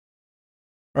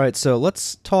All right, so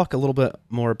let's talk a little bit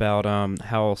more about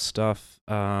how stuff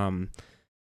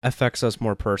affects us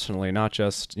more personally, not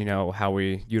just, how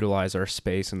we utilize our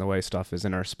space and the way stuff is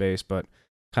in our space, but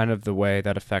kind of the way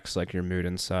that affects like your mood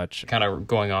and such. Kind of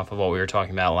going off of what we were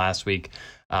talking about last week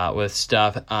with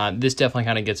stuff. This definitely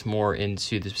kind of gets more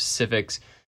into the specifics.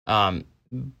 Um,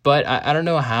 but I don't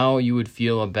know how you would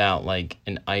feel about like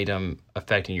an item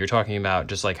affecting. You're talking about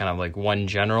just like kind of like one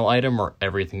general item or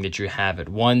everything that you have at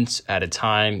once at a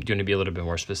time. Do you want to be a little bit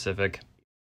more specific?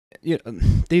 The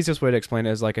easiest way to explain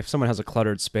it is like if someone has a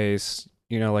cluttered space,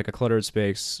 like a cluttered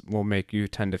space will make you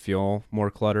tend to feel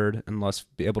more cluttered and less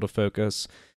be able to focus.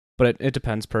 But it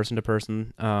depends person to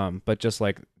person. But just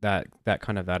like that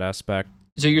kind of that aspect.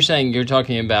 So you're saying you're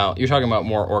talking about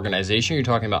more organization. You're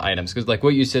talking about items because like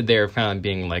what you said there, kind of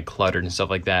being like cluttered and stuff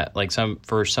like that. Like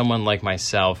for someone like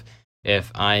myself, if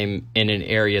I'm in an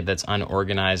area that's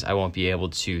unorganized, I won't be able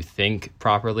to think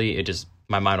properly. It just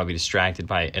my mind will be distracted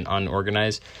by an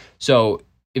unorganized. So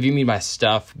if you mean by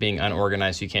stuff being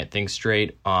unorganized, you can't think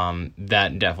straight.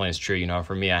 That definitely is true.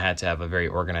 For me, I had to have a very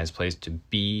organized place to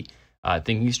be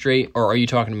thinking straight, or are you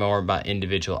talking more about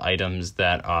individual items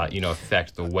that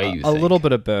affect the way you A think? little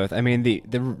bit of both. I mean, the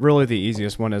really the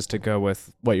easiest one is to go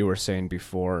with what you were saying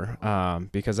before,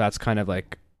 because that's kind of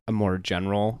like a more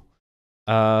general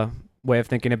uh, way of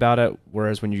thinking about it.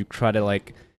 Whereas when you try to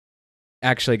like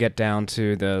actually get down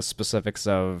to the specifics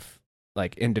of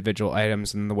like individual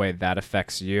items and the way that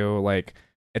affects you, like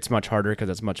it's much harder because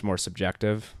it's much more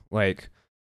subjective. Like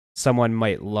someone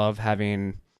might love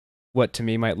having what to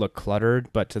me might look cluttered,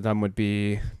 but to them would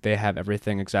be they have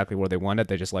everything exactly where they want it.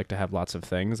 They just like to have lots of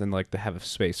things and like to have a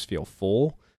space feel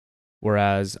full.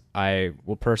 Whereas I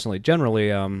will personally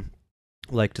generally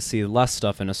like to see less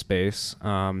stuff in a space.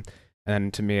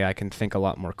 And to me, I can think a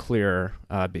lot more clear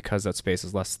because that space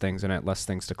has less things in it, less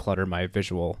things to clutter my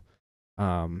visual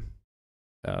um,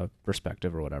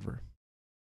 perspective or whatever.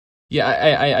 Yeah,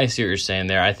 I see what you're saying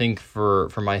there. I think for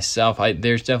myself,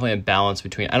 there's definitely a balance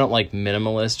between. I don't like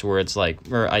minimalist where it's like,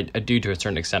 or I do to a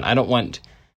certain extent. I don't want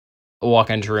a walk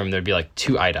into a room there'd be like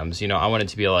two items. I want it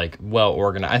to be like well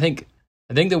organized. I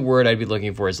think the word I'd be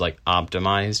looking for is like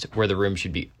optimized, where the room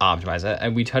should be optimized.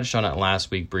 And we touched on it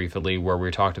last week briefly, where we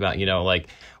talked about like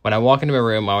when I walk into a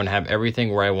room, I want to have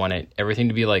everything where I want it, everything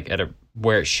to be like at a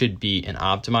where it should be and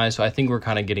optimized. So I think we're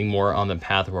kind of getting more on the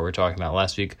path of what we were talking about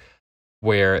last week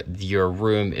where your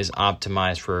room is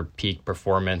optimized for peak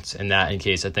performance, and that in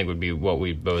case I think would be what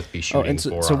we'd both be Oh, and shooting so,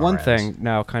 for so on our one ends. thing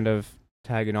now, kind of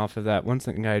tagging off of that, one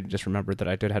thing I just remembered that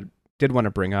I did want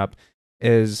to bring up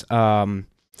is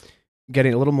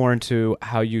getting a little more into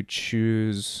how you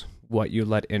choose what you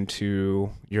let into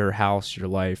your house, your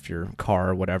life, your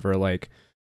car, whatever. Like,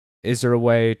 is there a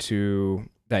way to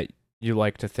that you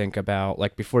like to think about,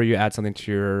 like before you add something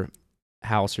to your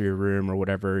house or your room or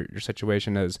whatever your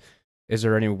situation is? Is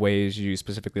there any ways you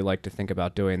specifically like to think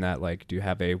about doing that? Like, do you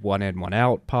have a one in, one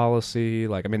out policy?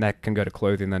 Like, I mean, that can go to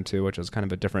clothing then too, which is kind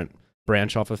of a different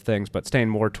branch off of things, but staying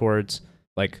more towards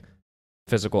like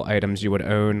physical items you would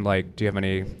own. Like, do you have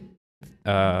any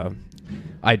uh,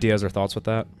 ideas or thoughts with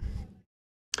that?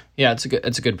 Yeah, it's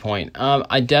a good point.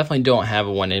 I definitely don't have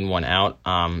a one in one out.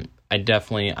 I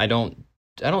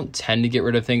don't tend to get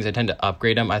rid of things. I tend to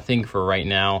upgrade them. I think for right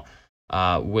now,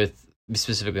 with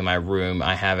specifically my room,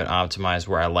 I have it optimized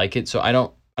where I like it. So I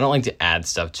don't like to add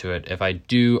stuff to it. If I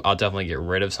do, I'll definitely get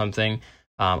rid of something.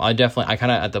 I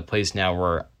kind of at the place now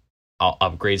where I'll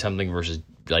upgrade something versus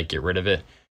like get rid of it.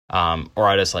 Or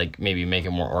I just like maybe make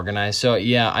it more organized. So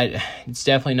yeah, it's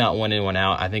definitely not one in one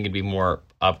out. I think it'd be more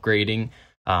upgrading.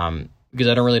 Because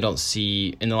I don't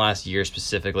see in the last year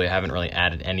specifically, I haven't really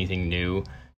added anything new.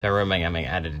 I remember I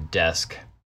added a desk,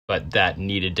 but that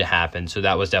needed to happen. So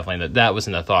that was definitely that was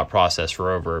in the thought process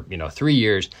for over 3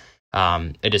 years.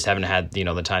 I just haven't had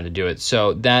the time to do it.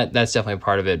 So that's definitely a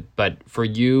part of it. But for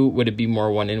you, would it be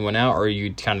more one in one out, or are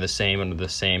you kind of the same under the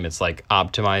same? It's like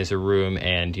optimize a room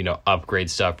and upgrade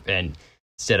stuff and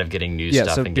instead of getting new Yeah.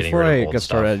 stuff So and getting before rid of I old get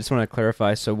started, I stuff. just want to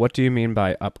clarify. So, what do you mean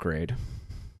by upgrade?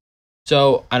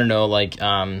 So I don't know, like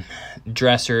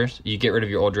dressers. You get rid of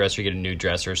your old dresser, you get a new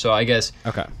dresser. So I guess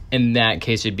Okay. in that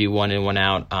case, it'd be one in, one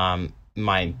out.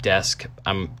 My desk,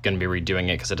 I'm gonna be redoing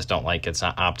it because I just don't like it's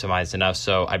not optimized enough.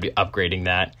 So I'd be upgrading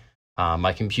that.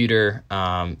 My computer,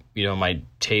 my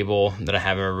table that I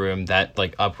have in my room, that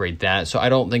like upgrade that. So I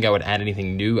don't think I would add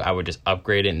anything new. I would just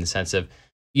upgrade it in the sense of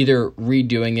either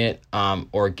redoing it,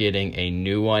 or getting a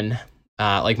new one.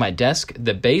 Like my desk,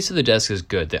 the base of the desk is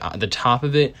good. The top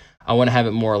of it, I want to have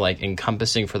it more like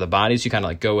encompassing for the body. So you kind of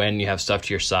like go in, you have stuff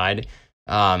to your side.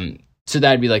 So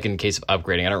that'd be like in case of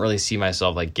upgrading. I don't really see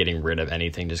myself like getting rid of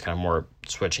anything, just kind of more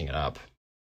switching it up.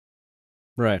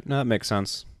 Right. No, that makes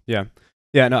sense. Yeah.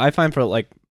 Yeah. No, I find for like,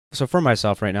 so for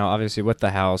myself right now, obviously with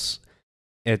the house,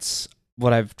 it's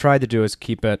what I've tried to do is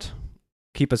keep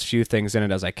as few things in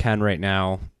it as I can right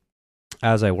now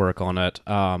as I work on it.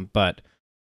 But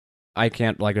I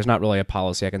can't, like, there's not really a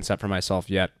policy I can set for myself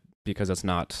yet because it's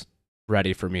not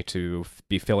ready for me to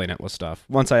be filling it with stuff.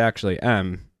 Once I actually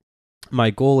am, my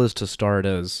goal is to start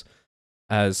as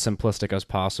simplistic as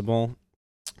possible.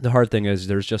 The hard thing is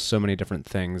there's just so many different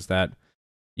things that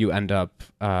you end up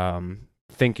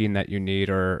thinking that you need,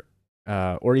 or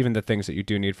even the things that you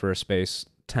do need for a space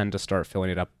tend to start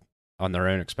filling it up on their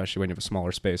own, especially when you have a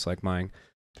smaller space like mine.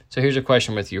 So here's a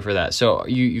question with you for that. So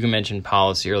you mentioned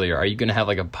policy earlier. Are you going to have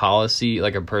like a policy,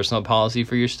 like a personal policy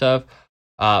for your stuff,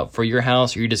 for your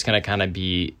house, or are you just going to kind of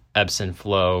be ebbs and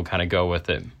flow, kind of go with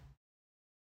it?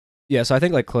 Yeah, so I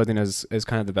think like clothing is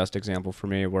kind of the best example for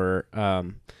me, where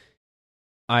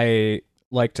I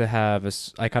like to have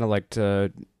I kind of like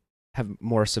to have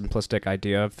more simplistic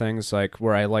idea of things, like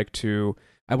where I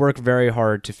work very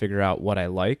hard to figure out what I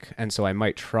like, and so I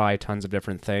might try tons of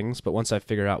different things, but once I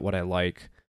figure out what I like,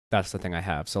 that's the thing I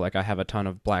have. So like I have a ton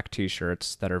of black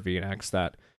t-shirts that are V-necks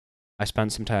that I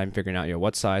spend some time figuring out,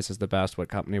 what size is the best, what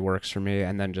company works for me,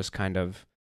 and then just kind of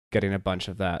getting a bunch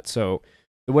of that. So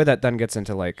the way that then gets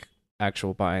into like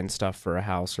actual buying stuff for a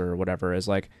house or whatever is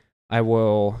like I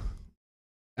will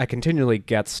I continually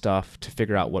get stuff to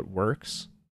figure out what works,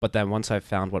 but then once I've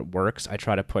found what works, I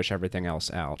try to push everything else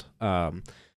out.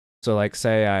 So like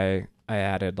say I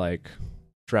added like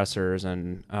dressers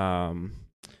and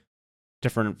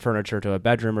different furniture to a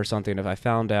bedroom or something. If I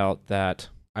found out that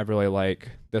I really like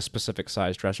this specific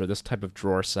size dresser, this type of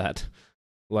drawer set,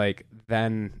 like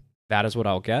then that is what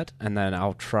I'll get, and then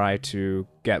I'll try to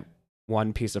get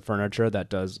one piece of furniture that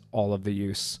does all of the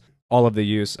use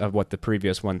of what the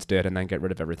previous ones did, and then get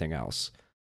rid of everything else.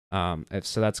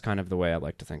 So that's kind of the way I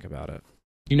like to think about it.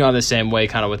 The same way,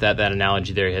 kind of with that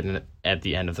analogy there hitting at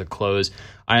the end of the clothes.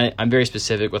 I'm very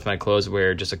specific with my clothes,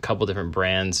 wear just a couple different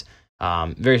brands.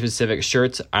 Very specific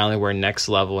shirts. I only wear Next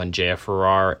Level and JF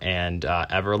Ferrar and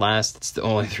Everlast. It's the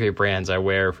only three brands I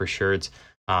wear for shirts.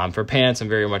 For pants, I'm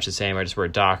very much the same. I just wear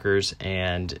Dockers,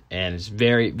 and it's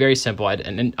very, very simple.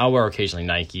 And I'll wear occasionally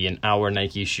Nike, and I'll wear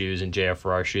Nike shoes and JF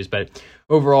Ferrar shoes. But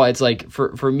overall, it's like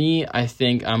for me, I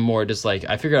think I'm more just like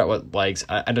I figure out what likes.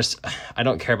 I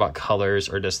don't care about colors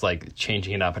or just like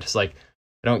changing it up. I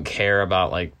don't care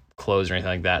about like clothes or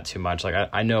anything like that too much. Like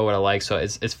I know what I like, so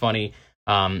it's funny.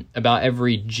 About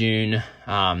every June,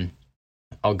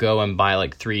 I'll go and buy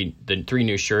like three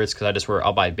new shirts because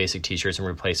I'll buy basic t-shirts and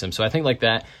replace them. So I think like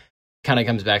that kind of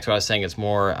comes back to what I was saying. It's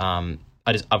more,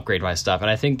 I just upgrade my stuff. And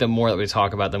I think the more that we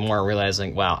talk about, the more I'm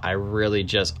realizing, wow, I really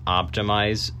just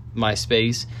optimize my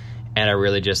space and I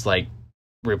really just like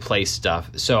replace stuff.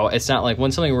 So it's not like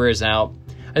when something wears out,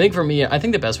 I think for me, I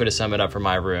think the best way to sum it up for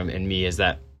my room and me is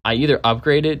that I either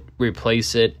upgrade it,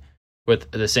 replace it with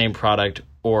the same product,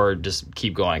 or just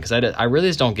keep going, because I really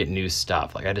just don't get new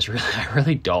stuff. Like I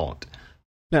really don't.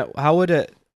 Now, how would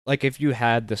it, like, if you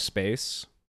had the space,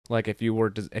 like if you were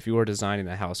designing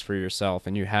a house for yourself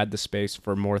and you had the space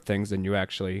for more things than you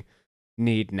actually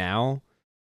need now,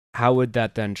 how would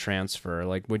that then transfer?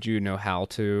 Like, would you know how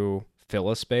to fill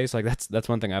a space? Like that's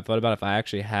one thing I've thought about. If I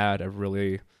actually had a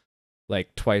really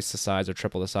like twice the size or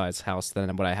triple the size house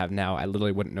than what I have now, I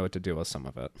literally wouldn't know what to do with some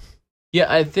of it. Yeah,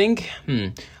 I think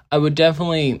I would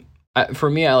definitely. For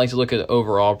me, I like to look at the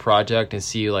overall project and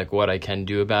see like what I can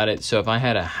do about it. So if I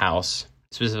had a house,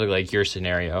 specifically like your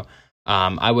scenario,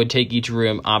 I would take each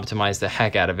room, optimize the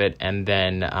heck out of it, and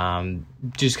then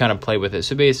just kind of play with it.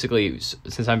 So basically,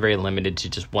 since I'm very limited to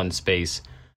just one space,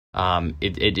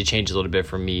 it changes a little bit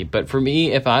for me. But for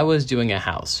me, if I was doing a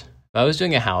house, I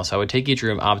would take each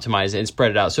room, optimize it, and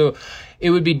spread it out. So it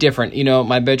would be different.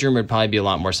 My bedroom would probably be a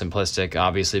lot more simplistic,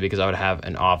 obviously, because I would have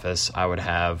an office. I would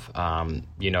have,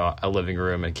 a living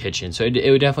room, a kitchen. So it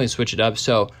would definitely switch it up.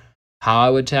 So how I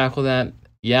would tackle that,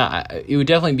 yeah, it would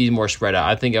definitely be more spread out.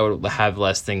 I think I would have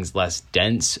less things, less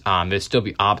dense. It'd still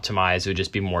be optimized. It would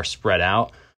just be more spread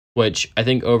out, which I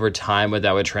think over time what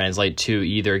that would translate to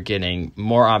either getting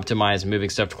more optimized, moving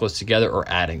stuff close together, or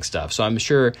adding stuff. So I'm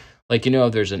sure, like,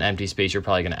 if there's an empty space, you're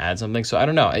probably going to add something. So I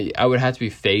don't know. I would have to be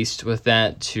faced with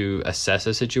that to assess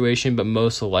a situation, but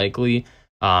most likely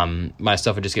my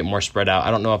stuff would just get more spread out.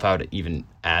 I don't know if I would even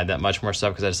add that much more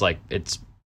stuff, because I just like,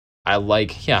 I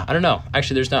don't know.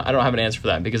 Actually, I don't have an answer for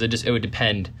that, because it would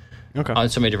depend on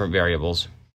so many different variables.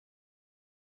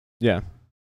 Yeah.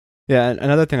 Yeah, and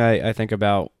another thing I think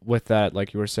about with that,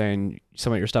 like you were saying,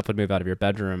 some of your stuff would move out of your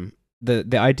bedroom. The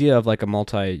idea of like a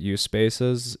multi-use space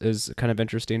is kind of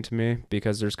interesting to me,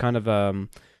 because there's kind of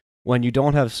when you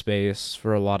don't have space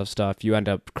for a lot of stuff, you end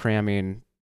up cramming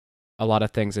a lot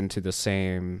of things into the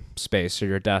same space. So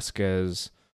your desk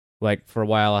is like for a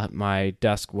while my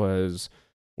desk was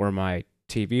where my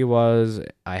TV was.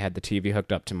 I had the TV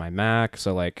hooked up to my Mac,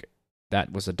 so like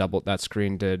that was a double that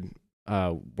screen did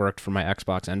worked for my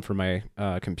Xbox and for my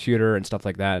computer and stuff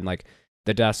like that. And like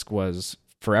the desk was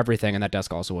for everything, and that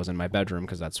desk also was in my bedroom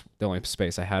because that's the only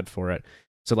space I had for it.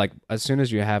 So like as soon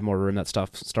as you have more room, that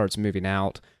stuff starts moving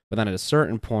out. But then at a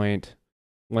certain point,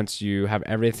 once you have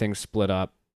everything split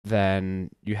up,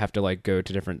 then you have to like go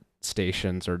to different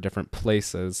stations or different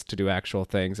places to do actual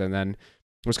things. And then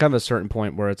there's kind of a certain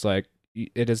point where it's like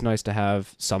it is nice to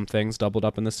have some things doubled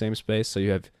up in the same space, so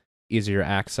you have easier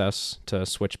access to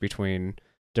switch between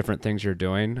different things you're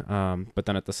doing. But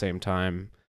then at the same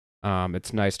time,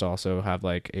 it's nice to also have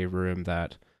like a room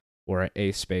that or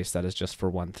a space that is just for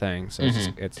one thing. So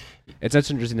it's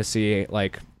just interesting to see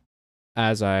like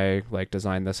as I like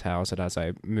design this house and as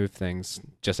I move things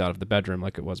just out of the bedroom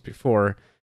like it was before,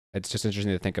 it's just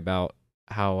interesting to think about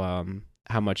how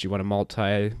much you want to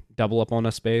multi double up on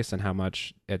a space and how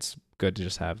much it's good to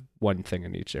just have one thing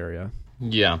in each area.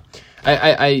 Yeah,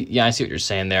 I see what you're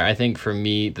saying there. I think for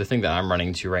me, the thing that I'm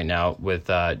running to right now with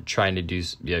trying to do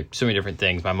so many different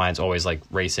things, my mind's always like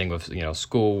racing with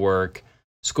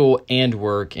school and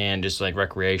work and just like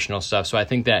recreational stuff. So I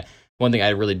think that one thing I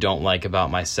really don't like about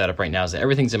my setup right now is that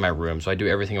everything's in my room. So I do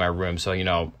everything in my room. So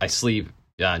I sleep,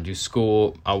 do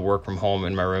school, I'll work from home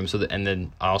in my room. And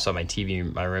then I also have my TV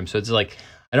in my room. So it's like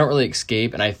I don't really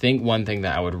escape. And I think one thing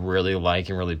that I would really like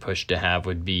and really push to have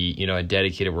would be, a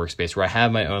dedicated workspace where I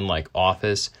have my own like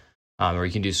office where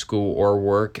you can do school or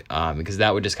work because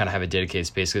that would just kind of have a dedicated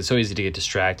space because it's so easy to get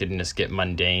distracted and just get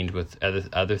mundaned with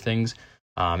other things.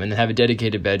 And then have a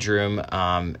dedicated bedroom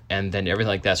and then everything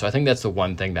like that. So I think that's the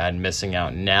one thing that I'm missing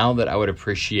out now that I would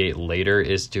appreciate later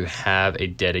is to have a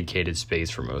dedicated space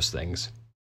for most things.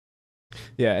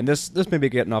 Yeah, and this may be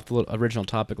getting off the original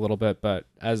topic a little bit, but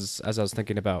as I was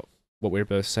thinking about what we were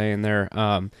both saying there,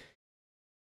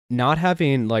 not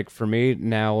having like for me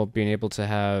now being able to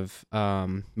have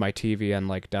my TV and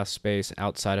like desk space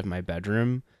outside of my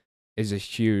bedroom has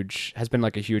been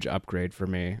like a huge upgrade for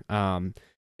me.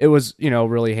 It was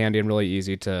really handy and really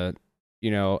easy to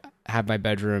have my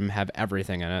bedroom have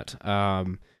everything in it.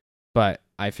 But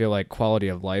I feel like quality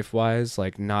of life wise,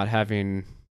 like not having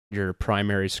your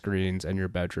primary screens in your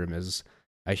bedroom is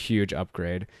a huge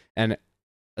upgrade. And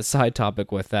a side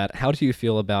topic with that, how do you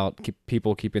feel about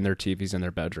people keeping their TVs in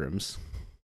their bedrooms?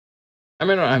 I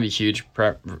mean, I don't have a huge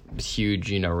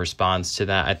response to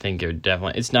that. I think it would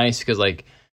definitely, it's nice because like,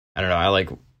 I don't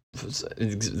know, this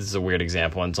is a weird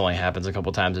example and it only happens a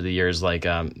couple times of the year is like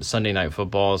Sunday night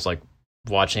football is like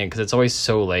watching it because it's always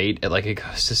so late. It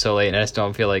goes to so late and I just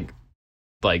don't feel like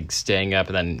staying up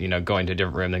and then going to a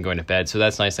different room than going to bed. So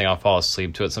that's a nice thing. I'll fall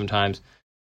asleep to it sometimes.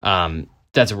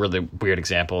 That's a really weird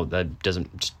example that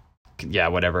doesn't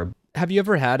whatever. Have you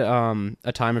ever had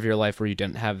a time of your life where you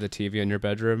didn't have the TV in your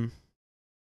bedroom?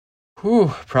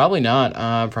 Probably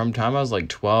not. From time I was like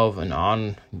 12 and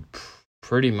on,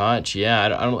 pretty much. Yeah, I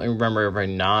don't remember ever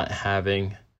not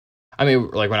having. I mean,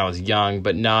 like when I was young,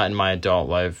 but not in my adult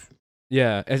life.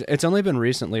 Yeah, it's only been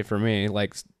recently for me,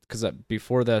 like because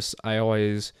before this, I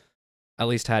always at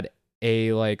least had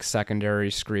a like secondary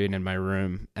screen in my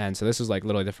room, and so this is like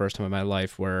literally the first time in my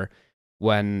life where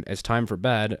when it's time for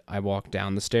bed, I walk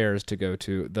down the stairs to go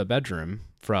to the bedroom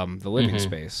from the living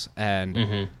space,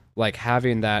 and like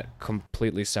having that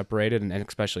completely separated, and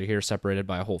especially here separated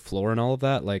by a whole floor and all of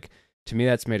that, like to me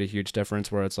that's made a huge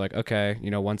difference. Where it's like, okay,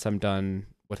 once I'm done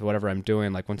with whatever I'm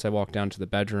doing, like once I walk down to the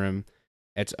bedroom,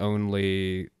 it's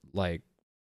only like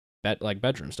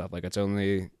bedroom stuff. Like it's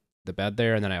only the bed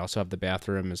there, and then I also have the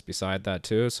bathroom is beside that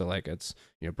too. So like it's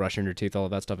brushing your teeth, all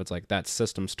of that stuff. It's like that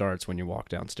system starts when you walk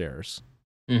downstairs.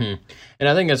 And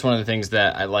I think that's one of the things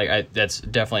that I like. That's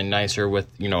definitely nicer with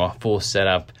a full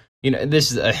setup.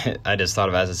 This is I just thought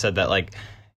of as I said that like.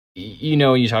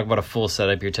 When you talk about a full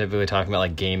setup, you're typically talking about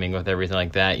like gaming with everything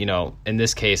like that. In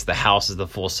this case, the house is the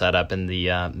full setup, and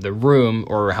the room,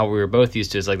 or how we were both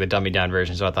used to, is like the dummy down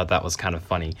version. So I thought that was kind of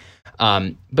funny.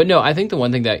 But no, I think the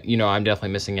one thing that I'm definitely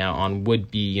missing out on would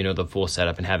be the full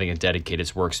setup and having a dedicated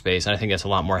workspace. And I think that's a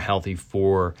lot more healthy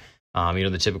for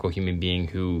the typical human being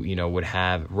who would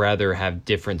rather have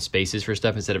different spaces for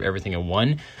stuff instead of everything in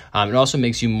one. It also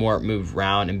makes you move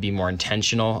around and be more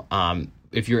intentional.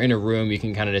 If you're in a room, you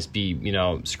can kind of just be,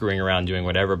 screwing around doing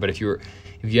whatever. But if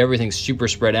everything's super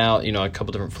spread out, a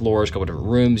couple different floors, a couple different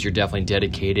rooms, you're definitely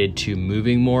dedicated to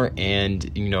moving more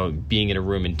and, being in a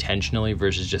room intentionally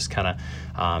versus just kind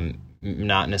of,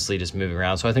 monotonously just moving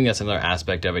around. So I think that's another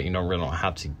aspect of it. You really don't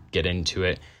have to get into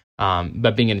it,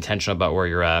 but being intentional about where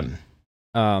you're at.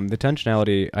 The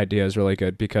intentionality idea is really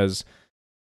good because,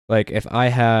 like, if I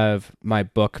have my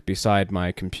book beside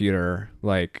my computer,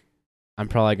 like, I'm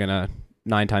probably gonna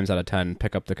 9 times out of 10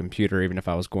 pick up the computer, even if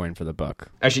I was going for the book.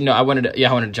 Actually, no, I wanted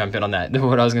to jump in on that.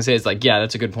 What I was gonna say is like, yeah,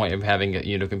 that's a good point of having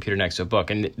a computer next to a book,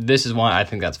 and this is why I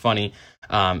think that's funny.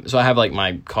 So I have like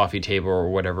my coffee table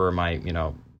or whatever, my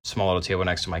small little table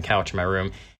next to my couch in my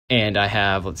room, and I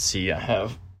have I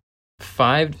have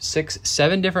 5, 6,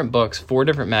 7 different books, 4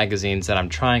 different magazines that I'm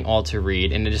trying all to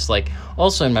read, and it just like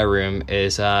also in my room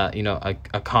is a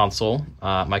console,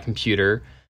 my computer,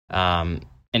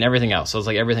 and everything else. So it's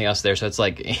like everything else there. So it's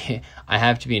like I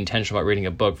have to be intentional about reading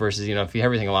a book versus if you have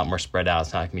everything a lot more spread out,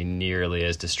 it's not gonna be nearly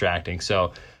as distracting.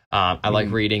 So I like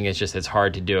reading. It's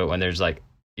hard to do it when there's like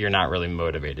you're not really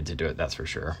motivated to do it. That's for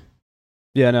sure.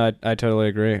 Yeah, no, I totally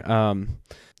agree.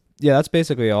 Yeah, that's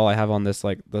basically all I have on this,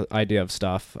 like the idea of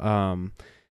stuff.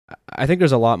 I think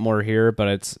there's a lot more here,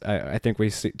 but I think we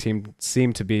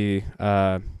seem to be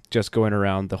just going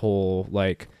around the whole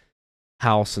like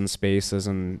house and spaces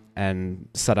and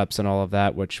setups and all of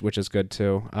that, which is good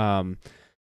too.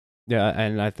 Yeah,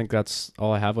 and I think that's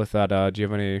all I have with that. Do you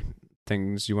have any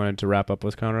things you wanted to wrap up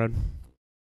with, Conrad?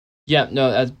 Yeah,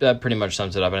 no, that pretty much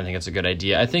sums it up, and I think it's a good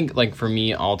idea. I think like for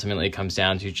me, ultimately, it comes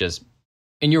down to just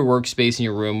in your workspace, in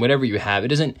your room, whatever you have, it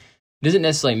doesn't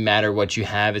necessarily matter what you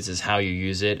have, it's just how you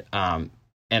use it.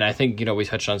 And I think, we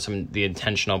touched on the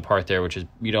intentional part there, which is,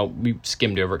 we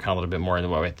skimmed over it kind of a little bit more than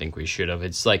what I think we should have.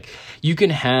 It's like, you can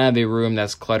have a room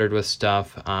that's cluttered with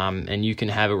stuff, and you can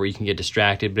have it where you can get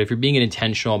distracted. But if you're being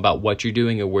intentional about what you're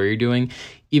doing and where you're doing,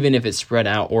 even if it's spread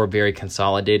out or very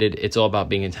consolidated, it's all about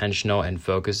being intentional and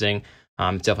focusing.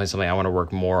 It's definitely something I want to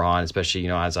work more on, especially,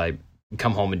 as I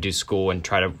come home and do school and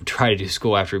try to do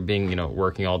school after being,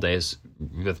 working all days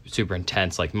with super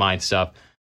intense, like mind stuff.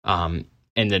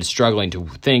 And then struggling to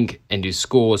think and do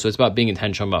school. So it's about being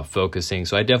intentional about focusing.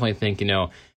 So I definitely think, no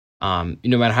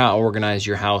matter how organized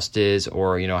your house is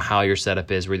or, how your setup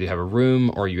is, whether you have a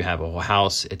room or you have a whole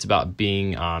house, it's about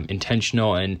being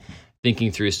intentional and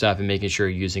thinking through stuff and making sure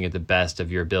you're using it the best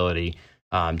of your ability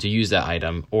to use that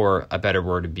item, or a better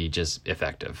word would be just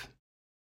effective.